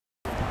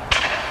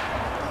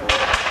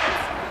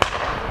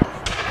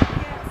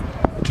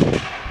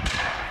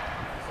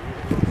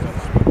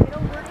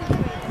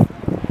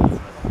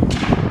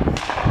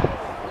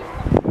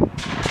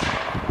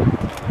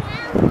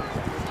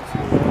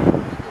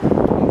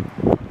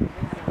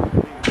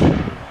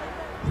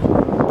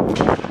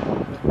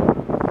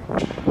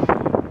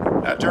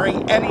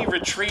During any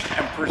retreat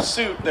and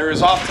pursuit, there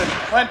is often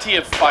plenty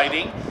of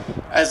fighting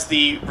as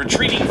the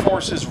retreating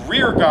force's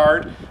rear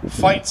guard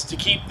fights to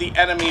keep the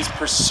enemy's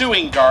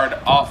pursuing guard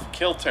off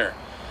kilter,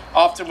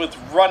 often with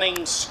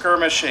running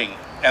skirmishing.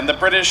 And the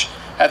British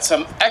had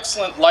some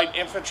excellent light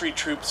infantry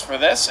troops for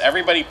this.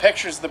 Everybody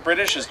pictures the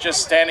British as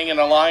just standing in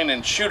a line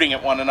and shooting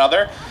at one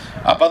another.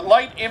 But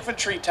light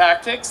infantry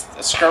tactics,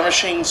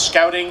 skirmishing,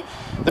 scouting,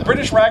 the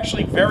British were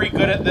actually very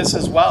good at this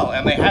as well,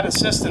 and they had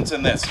assistance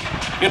in this.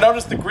 You'll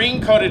notice the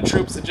green-coated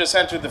troops that just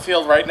entered the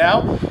field right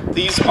now.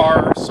 These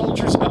are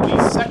soldiers of the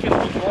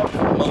 2nd York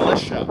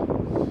Militia.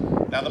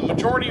 Now, the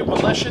majority of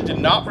militia did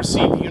not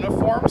receive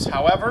uniforms.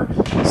 However,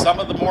 some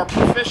of the more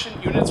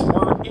proficient units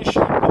were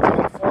issued with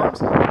uniforms.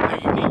 Their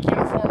unique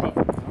uniform of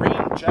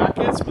green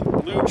jackets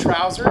with blue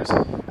trousers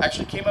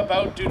actually came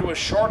about due to a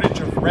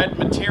shortage of red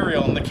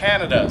material in the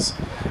Canadas.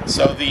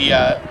 So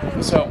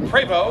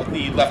Prévost,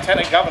 the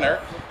lieutenant governor,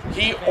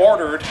 he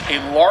ordered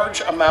a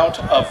large amount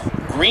of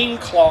green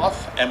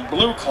cloth and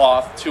blue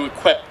cloth to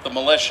equip the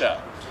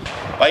militia.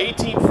 By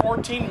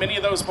 1814, many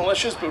of those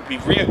militias would be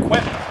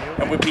re-equipped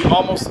and would be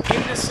almost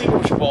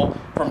indistinguishable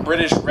from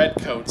British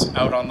redcoats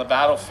out on the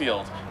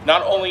battlefield,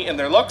 not only in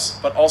their looks,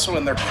 but also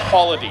in their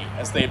quality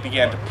as they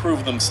began to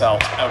prove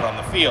themselves out on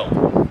the field.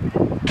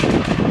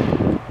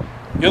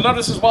 You'll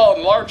notice as well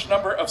a large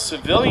number of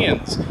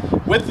civilians.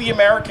 With the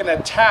American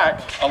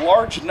attack, a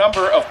large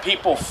number of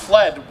people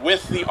fled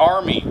with the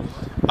army.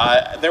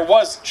 There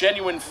was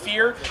genuine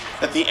fear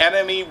that the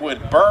enemy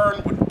would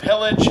burn, would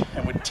pillage,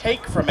 and would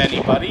take from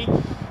anybody.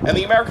 And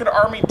the American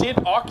army did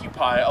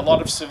occupy a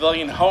lot of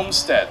civilian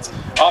homesteads,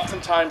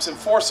 oftentimes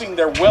enforcing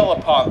their will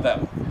upon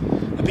them.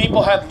 The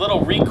people had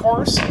little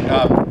recourse.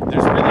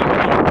 There's really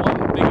only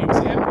one big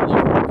example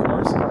of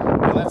recourse,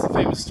 and that's the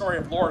famous story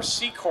of Laura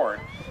Secord,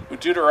 who,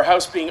 due to her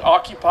house being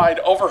occupied,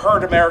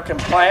 overheard American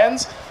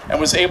plans and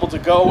was able to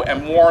go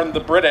and warn the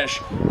British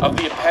of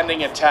the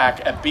impending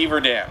attack at beaver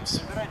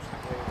dams.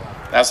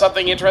 Now,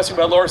 something interesting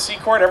about Laura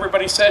Secord,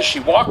 everybody says she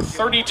walked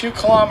 32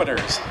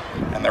 kilometers,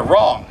 and they're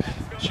wrong.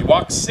 She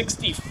walked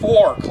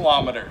 64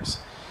 kilometers.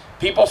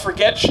 People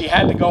forget she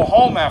had to go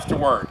home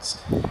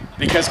afterwards,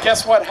 because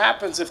guess what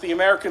happens if the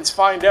Americans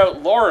find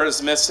out Laura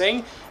is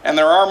missing and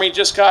their army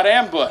just got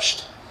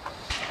ambushed?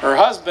 Her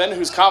husband,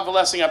 who's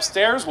convalescing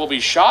upstairs, will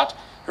be shot,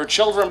 her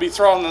children will be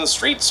thrown in the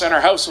streets, and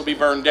her house will be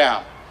burned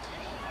down.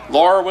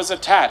 Laura was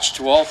attached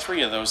to all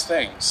three of those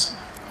things.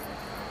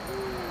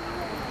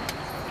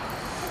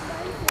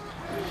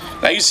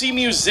 Now, you see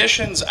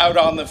musicians out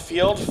on the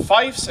field.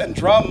 Fifes and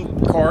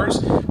drum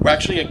corps were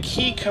actually a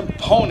key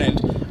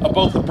component of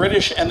both the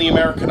British and the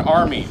American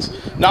armies.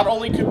 Not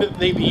only could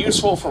they be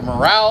useful for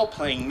morale,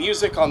 playing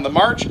music on the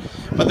march,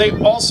 but they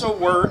also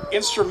were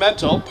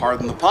instrumental,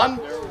 pardon the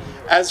pun,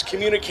 as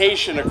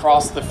communication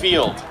across the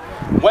field.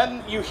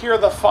 When you hear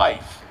the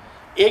fife,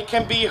 it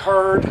can be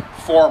heard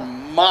for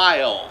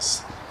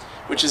miles,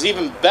 which is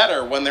even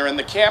better when they're in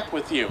the camp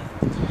with you.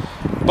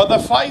 But the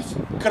fife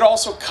could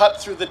also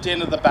cut through the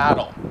din of the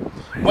battle.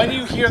 When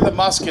you hear the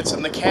muskets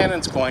and the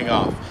cannons going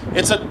off,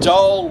 it's a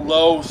dull,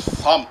 low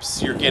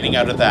thumps you're getting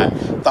out of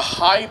that. The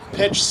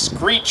high-pitched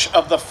screech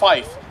of the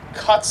fife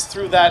cuts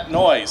through that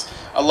noise,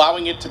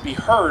 allowing it to be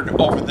heard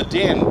over the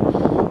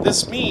din.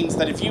 This means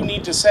that if you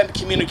need to send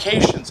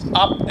communications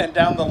up and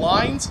down the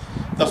lines,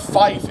 the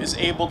fife is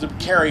able to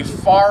carry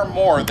far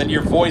more than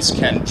your voice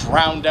can,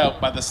 drowned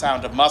out by the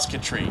sound of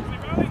musketry.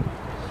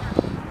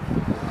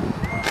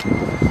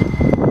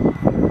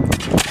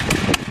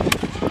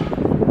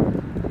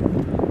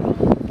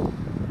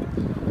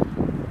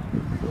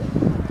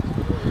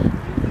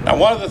 Now,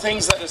 one of the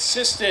things that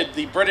assisted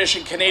the British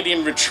and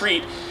Canadian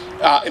retreat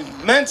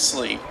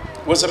immensely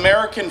was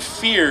American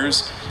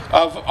fears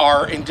of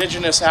our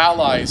Indigenous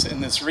allies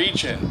in this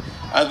region.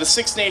 The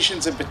Six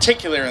Nations in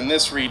particular in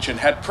this region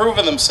had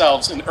proven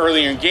themselves in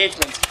earlier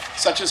engagements,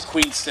 such as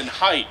Queenston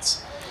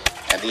Heights.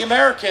 And the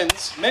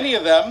Americans, many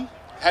of them,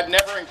 had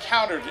never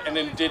encountered an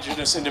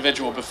Indigenous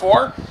individual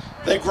before.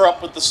 They grew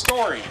up with the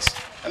stories.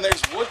 And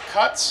there's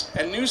woodcuts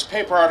and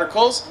newspaper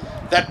articles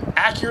that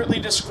accurately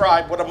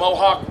describe what a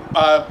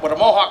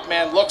Mohawk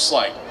man looks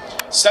like.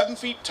 7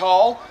 feet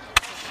tall,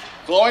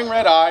 glowing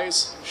red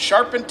eyes,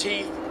 sharpened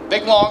teeth,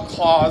 big long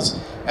claws,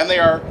 and they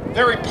are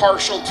very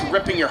partial to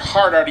ripping your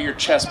heart out of your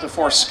chest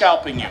before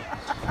scalping you.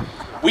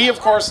 We, of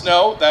course,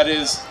 know that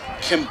is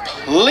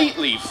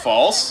completely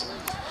false,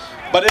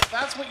 but if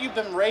that's what you've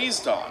been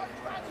raised on,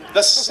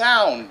 the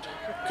sound,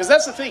 because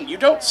that's the thing, you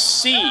don't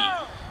see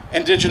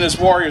Indigenous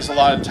warriors a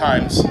lot of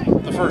times,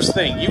 the first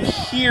thing. You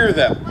hear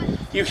them.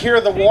 You hear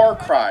the war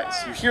cries.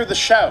 You hear the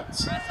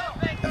shouts.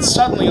 And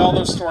suddenly all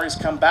those stories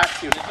come back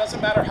to you. And it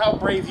doesn't matter how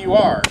brave you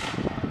are.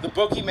 The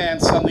boogeyman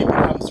suddenly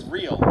becomes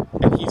real,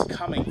 and he's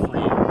coming for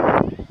you.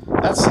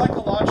 That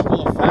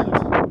psychological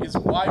effect is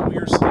why we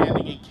are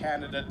standing in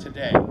Canada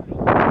today.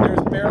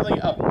 There's barely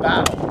a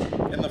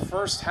battle in the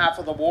first half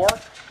of the war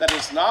that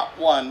is not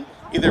won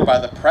either by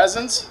the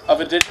presence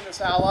of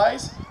Indigenous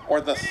allies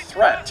or the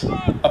threat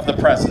of the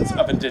presence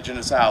of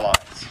Indigenous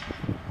allies.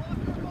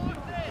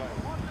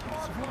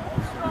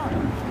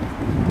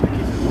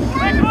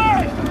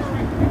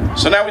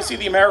 So now we see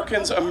the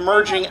Americans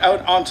emerging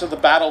out onto the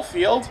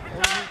battlefield.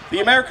 The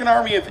American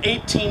Army of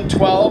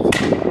 1812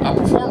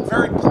 performed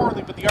very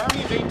poorly, but the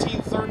Army of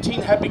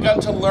 1813 had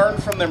begun to learn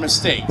from their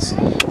mistakes.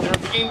 They were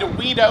beginning to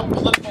weed out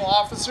political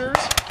officers.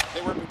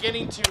 They were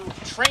beginning to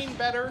train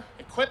better,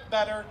 equip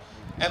better,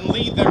 and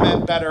lead their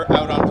men better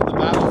out onto the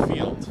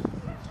battlefield.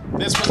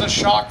 This was a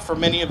shock for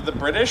many of the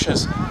British,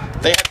 as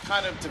they had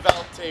kind of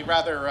developed a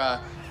rather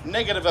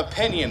negative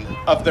opinion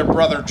of their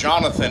brother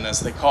Jonathan, as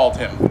they called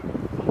him.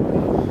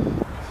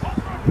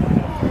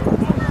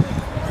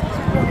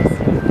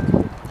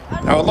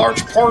 Now, a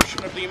large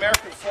portion of the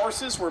American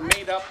forces were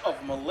made up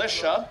of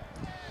militia.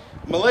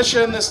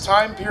 Militia in this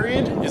time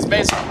period is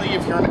basically,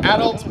 if you're an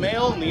adult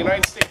male in the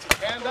United States and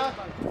Canada,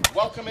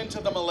 welcome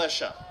into the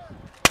militia.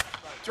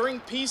 During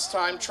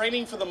peacetime,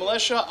 training for the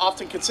militia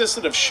often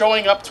consisted of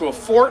showing up to a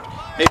fort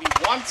maybe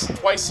once,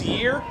 twice a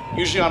year,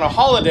 usually on a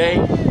holiday,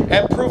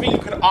 and proving you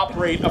could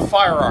operate a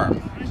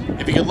firearm.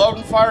 If you could load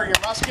and fire your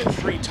musket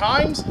 3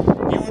 times,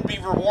 you would be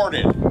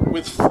rewarded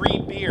with free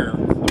beer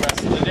for the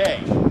rest of the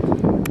day.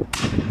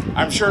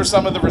 I'm sure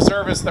some of the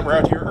reservists that were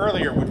out here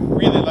earlier would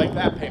really like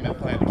that payment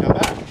plan to come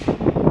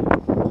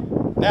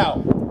back.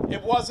 Now,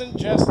 it wasn't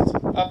just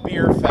a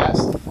beer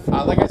fest.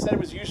 Like I said, it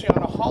was usually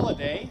on a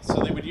holiday,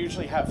 so they would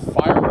usually have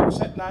fireworks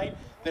at night,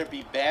 there'd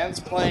be bands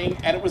playing,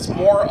 and it was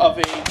more of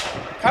a,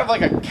 kind of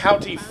like a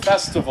county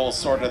festival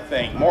sort of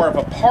thing, more of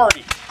a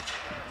party.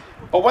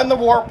 But when the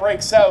war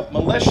breaks out,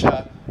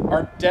 militia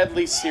are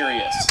deadly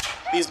serious.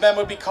 These men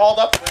would be called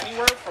up for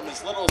anywhere from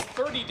as little as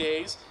 30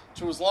 days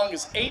to as long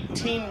as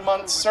 18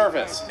 months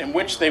service, in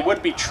which they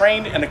would be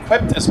trained and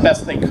equipped as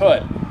best they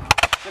could.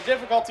 The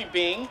difficulty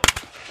being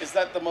is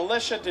that the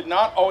militia did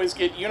not always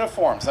get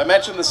uniforms. I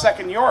mentioned the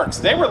 2nd Yorks.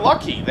 They were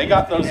lucky. They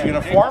got those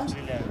uniforms.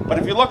 But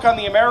if you look on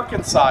the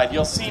American side,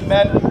 you'll see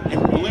men in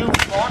blue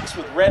frocks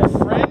with red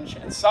fringe,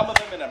 and some of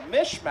them in a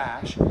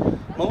mishmash.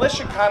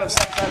 Militia kind of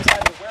sometimes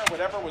had to wear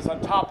whatever was on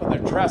top of their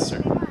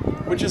dresser,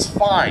 which is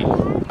fine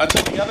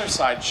until the other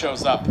side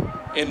shows up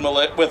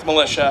with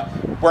militia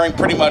wearing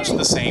pretty much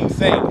the same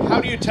thing. How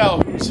do you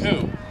tell who's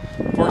who?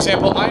 For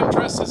example, I am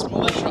dressed as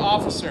militia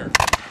officer.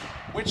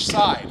 Which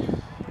side?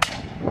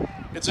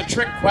 It's a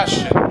trick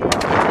question. I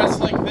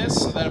dress like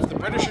this so that if the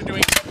British are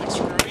doing something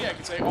screwy, I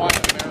can say, oh, I'm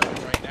an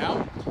American right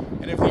now.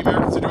 And if the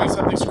Americans are doing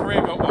something screwy,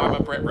 I go, oh, I'm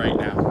a Brit right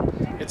now.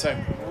 It's a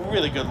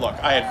really good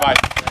look. I advise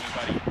it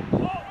for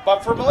anybody. But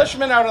for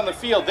militiamen out on the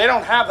field, they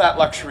don't have that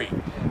luxury.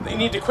 They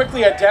need to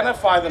quickly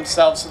identify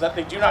themselves so that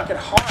they do not get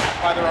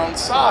harmed by their own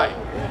side.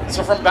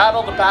 So from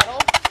battle to battle,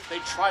 they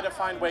try to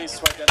find ways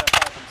to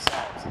identify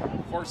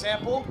themselves. For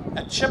example,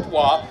 at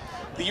Chippewa,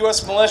 the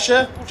U.S.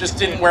 militia just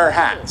didn't wear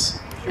hats.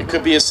 It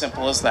could be as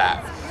simple as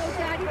that.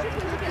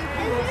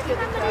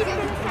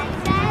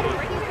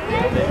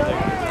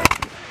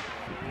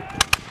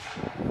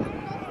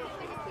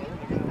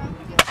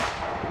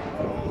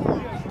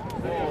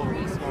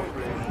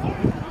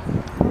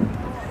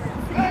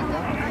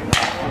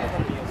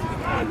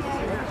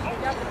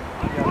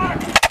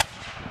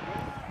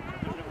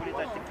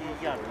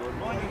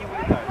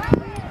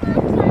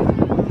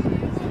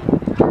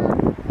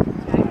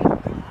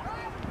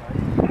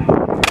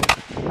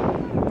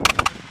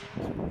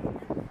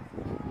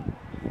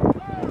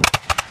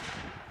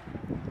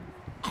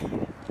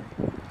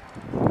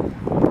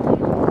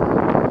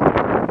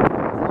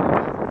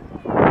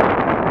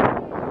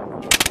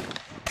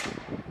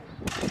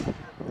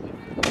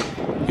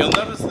 You'll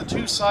notice the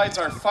two sides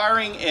are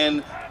firing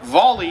in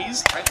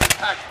volleys, tightly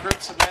packed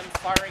groups of men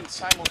firing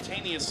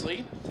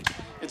simultaneously.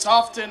 It's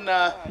often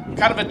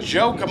kind of a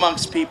joke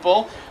amongst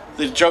people.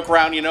 They joke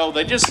around, you know,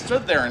 they just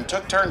stood there and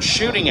took turns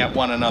shooting at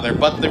one another.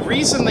 But the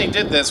reason they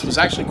did this was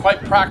actually quite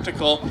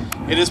practical.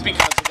 It is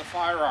because of the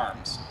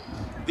firearms.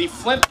 The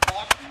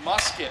flintlock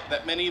musket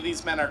that many of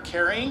these men are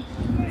carrying,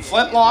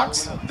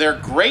 flintlocks, they're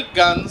great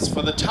guns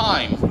for the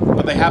time,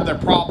 but they have their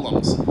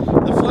problems.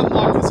 The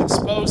flintlock is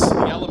exposed to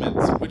the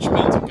elements, which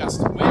means a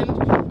gust of wind,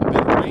 a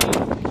bit of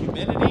rain,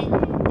 humidity.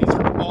 These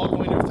are all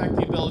going to affect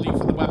the ability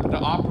for the weapon to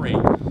operate.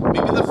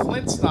 Maybe the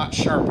flint's not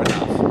sharp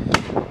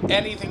enough.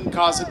 Anything can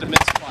cause it to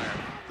misfire,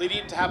 leading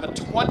it to have a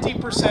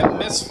 20%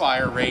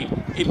 misfire rate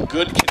in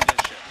good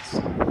conditions.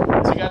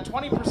 So you got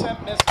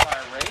 20%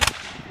 misfire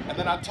rate, and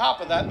then on top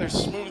of that, there's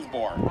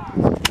smoothbore,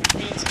 which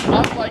means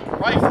unlike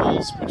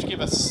rifles, which give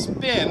a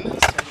spin, so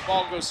the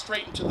ball goes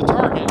straight into the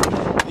target,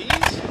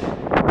 these,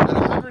 at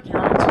 100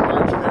 yards, a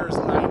margin of error is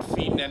 9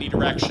 feet in any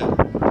direction.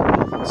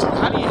 So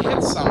how do you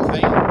hit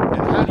something,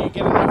 and how do you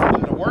get enough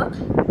of them to work?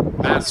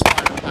 Mass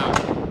firepower.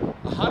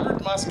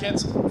 100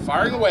 muskets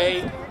firing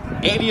away,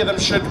 80 of them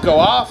should go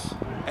off,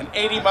 and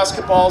 80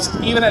 musket balls,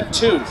 even at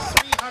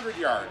 300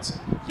 yards,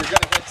 you're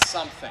going to hit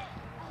something.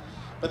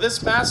 But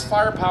this mass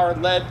firepower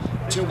led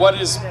to what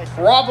is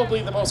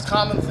probably the most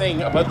common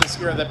thing about this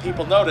era that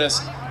people notice,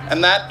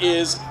 and that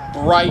is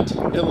bright,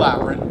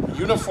 elaborate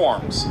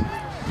uniforms.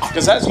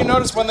 Because as you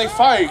notice when they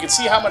fire, you can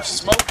see how much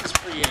smoke is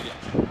created.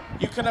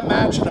 You can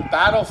imagine a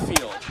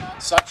battlefield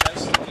such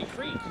as Stoney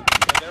Creek,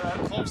 where there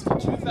are close to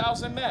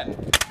 2,000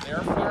 men. They They're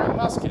firing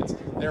muskets.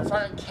 They're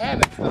firing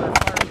cannons that are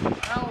firing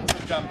pounds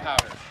of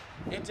gunpowder.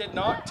 It did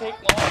not take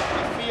long for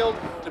the field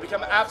to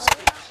become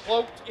absolutely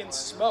cloaked in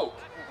smoke.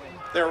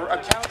 Their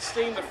accounts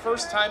stating the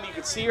first time you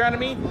could see your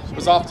enemy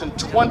was often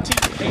 20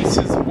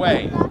 paces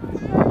away.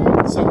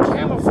 So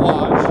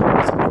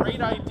camouflage is a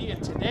great idea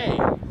today,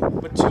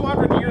 but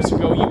 200 years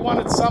ago you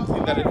wanted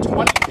something that at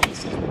 20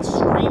 paces would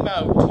scream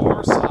out to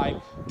your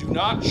side, "Do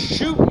not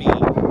shoot me,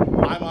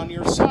 I'm on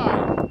your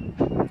side."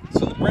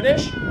 So the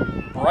British,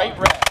 bright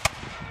red.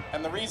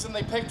 And the reason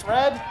they picked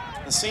red,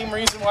 the same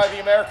reason why the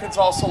Americans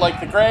also like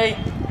the gray,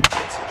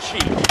 it's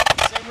cheap.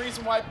 The same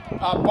reason why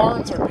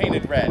barns are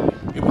painted red.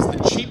 It was the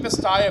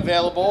cheapest dye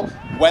available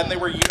when they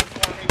were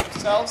uniforming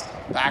themselves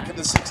back in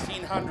the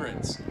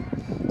 1600s.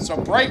 So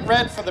bright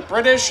red for the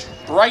British,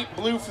 bright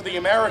blue for the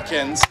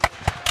Americans.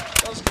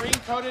 Those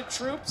green-coated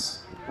troops,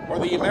 or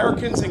the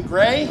Americans in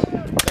gray,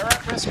 they're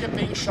at risk of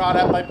being shot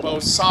at by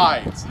both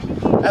sides.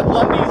 At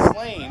Lundy's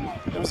Lane,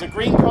 there was a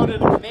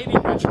green-coated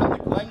Canadian regiment,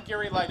 the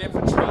Glengarry Light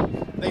Infantry.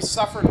 They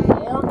suffered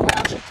more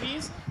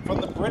casualties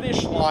from the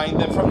British line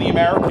than from the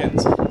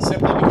Americans,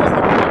 simply because they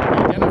were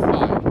not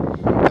identified.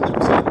 And there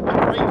was a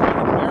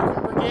grey-coated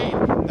American brigade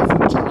that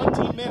for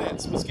 20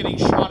 minutes was getting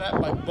shot at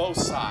by both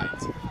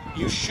sides.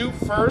 You shoot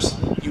first,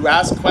 you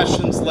ask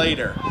questions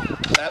later.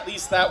 At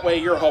least that way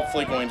you're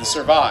hopefully going to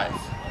survive.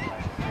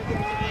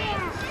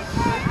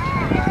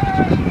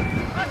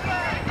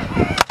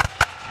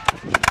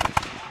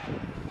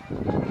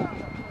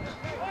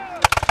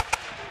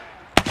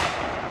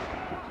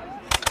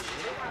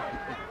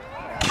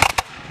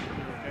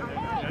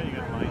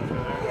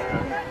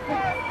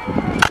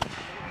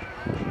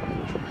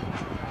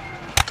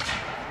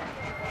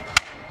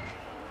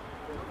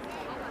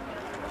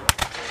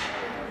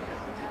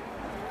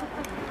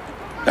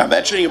 Now,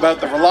 mentioning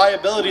about the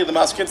reliability of the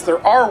muskets,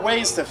 there are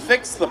ways to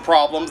fix the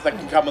problems that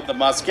can come with the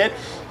musket.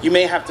 You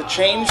may have to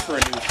change for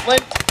a new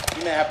flint.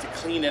 You may have to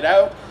clean it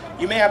out.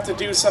 You may have to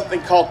do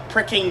something called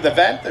pricking the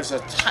vent. There's a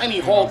tiny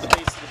hole at the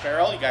base of the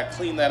barrel. You got to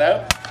clean that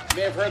out. You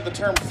may have heard the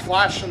term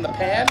flash in the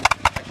pan.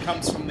 That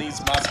comes from these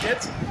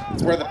muskets.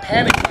 It's where the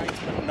pan ignites,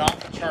 but not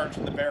the charge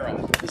in the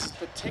barrel. This is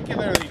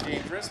particularly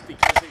dangerous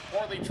because a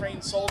poorly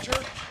trained soldier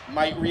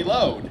might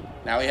reload.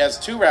 Now he has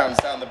 2 rounds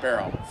down the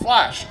barrel.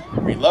 Flash,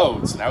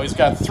 reloads. Now he's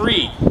got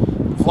 3.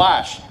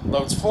 Flash,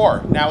 loads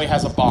 4. Now he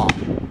has a bomb.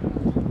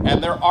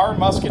 And there are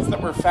muskets that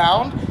were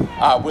found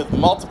with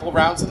multiple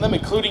rounds in them,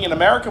 including an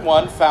American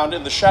one found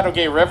in the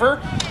Chateauguay River,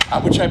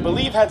 which I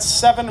believe had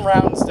 7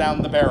 rounds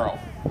down the barrel.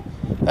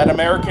 That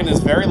American is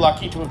very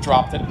lucky to have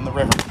dropped it in the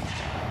river.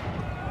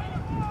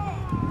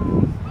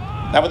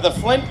 Now with the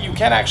flint, you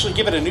can actually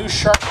give it a new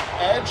sharp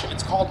edge.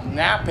 It's called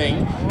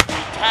napping. You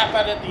tap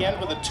at it at the end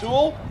with a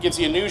tool, gives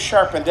you a new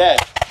sharpened edge.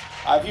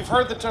 If you've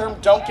heard the term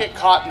 "don't get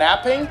caught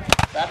napping,"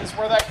 that is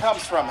where that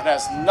comes from. It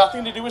has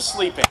nothing to do with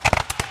sleeping.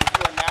 If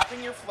you are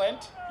napping your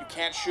flint, you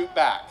can't shoot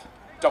back.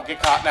 Don't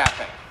get caught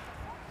napping.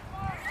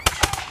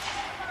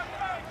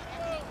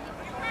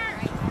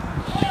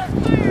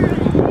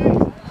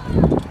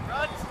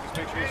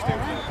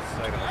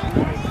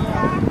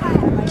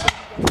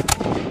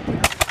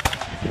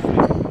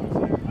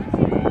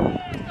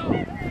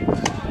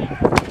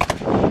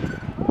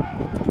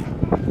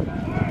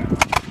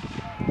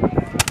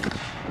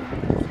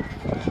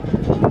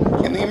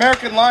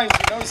 American lines,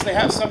 you notice they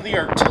have some of the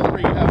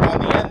artillery up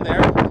on the end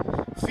there.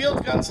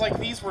 Field guns like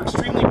these were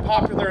extremely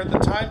popular at the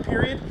time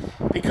period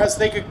because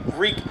they could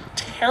wreak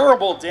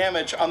terrible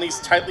damage on these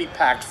tightly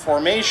packed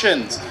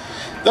formations.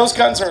 Those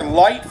guns are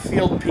light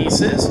field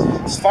pieces,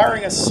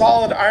 firing a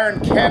solid iron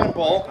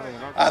cannonball.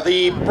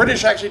 The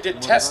British actually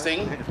did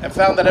testing and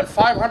found that at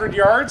 500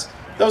 yards,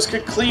 those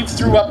could cleave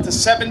through up to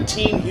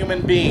 17 human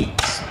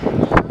beings.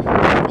 In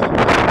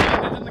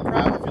the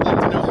crowd, if you'd like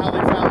to know how they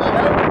found that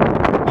out,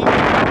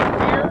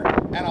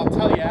 and I'll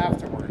tell you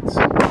afterwards.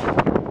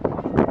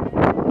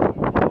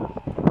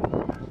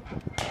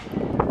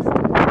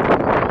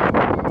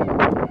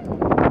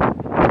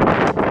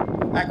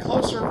 At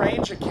closer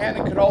range, a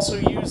cannon could also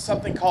use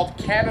something called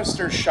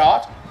canister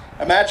shot.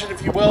 Imagine,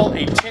 if you will,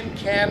 a tin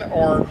can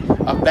or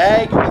a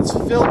bag that's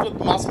filled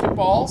with musket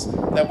balls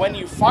that when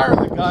you fire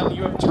the gun,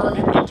 you have turned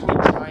it into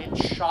a giant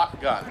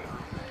shotgun.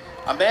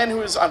 A man who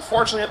was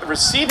unfortunately at the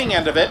receiving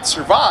end of it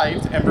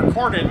survived and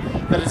recorded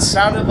that it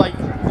sounded like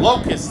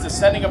locusts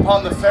descending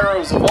upon the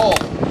pharaohs of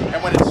old,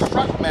 and when it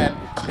struck men,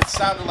 it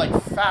sounded like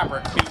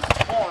fabric being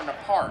torn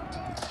apart.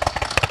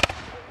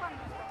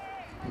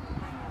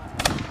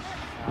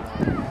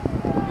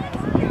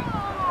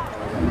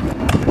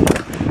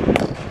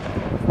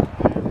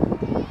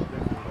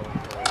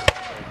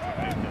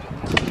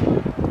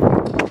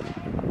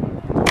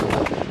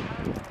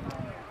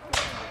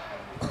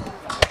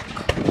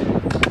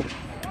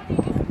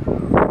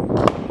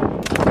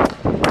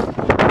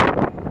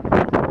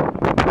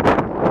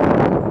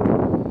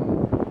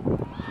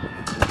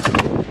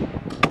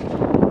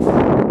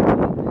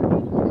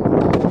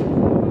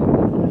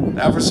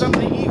 Now, for some of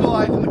the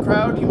eagle-eyed in the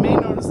crowd, you may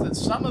notice that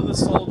some of the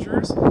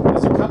soldiers,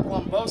 there's a couple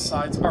on both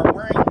sides, are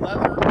wearing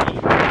leather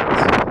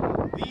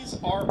aprons. These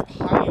are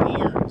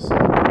pioneers.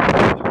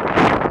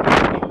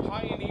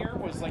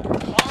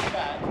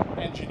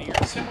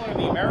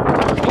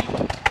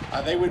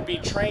 They would be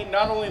trained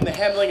not only in the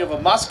handling of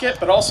a musket,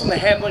 but also in the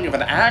handling of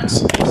an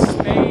axe, a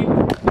spade,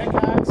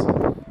 pickaxe.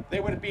 They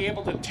would be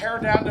able to tear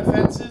down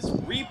defenses,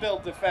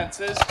 rebuild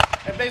defenses,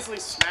 and basically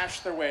smash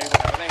their way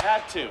whenever they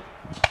had to.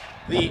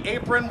 The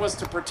apron was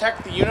to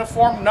protect the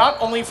uniform not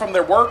only from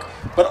their work,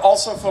 but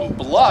also from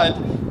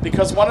blood,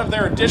 because one of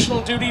their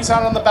additional duties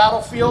out on the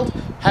battlefield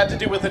had to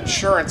do with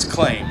insurance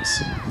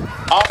claims.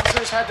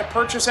 Officers had to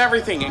purchase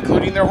everything,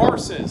 including their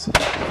horses.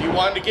 If you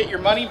wanted to get your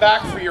money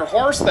back for your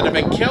horse that had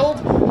been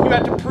killed, you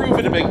had to prove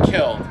it had been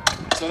killed.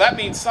 So that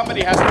means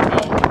somebody has to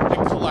go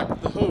and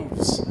collect the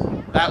hooves.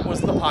 That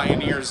was the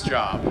pioneer's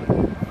job.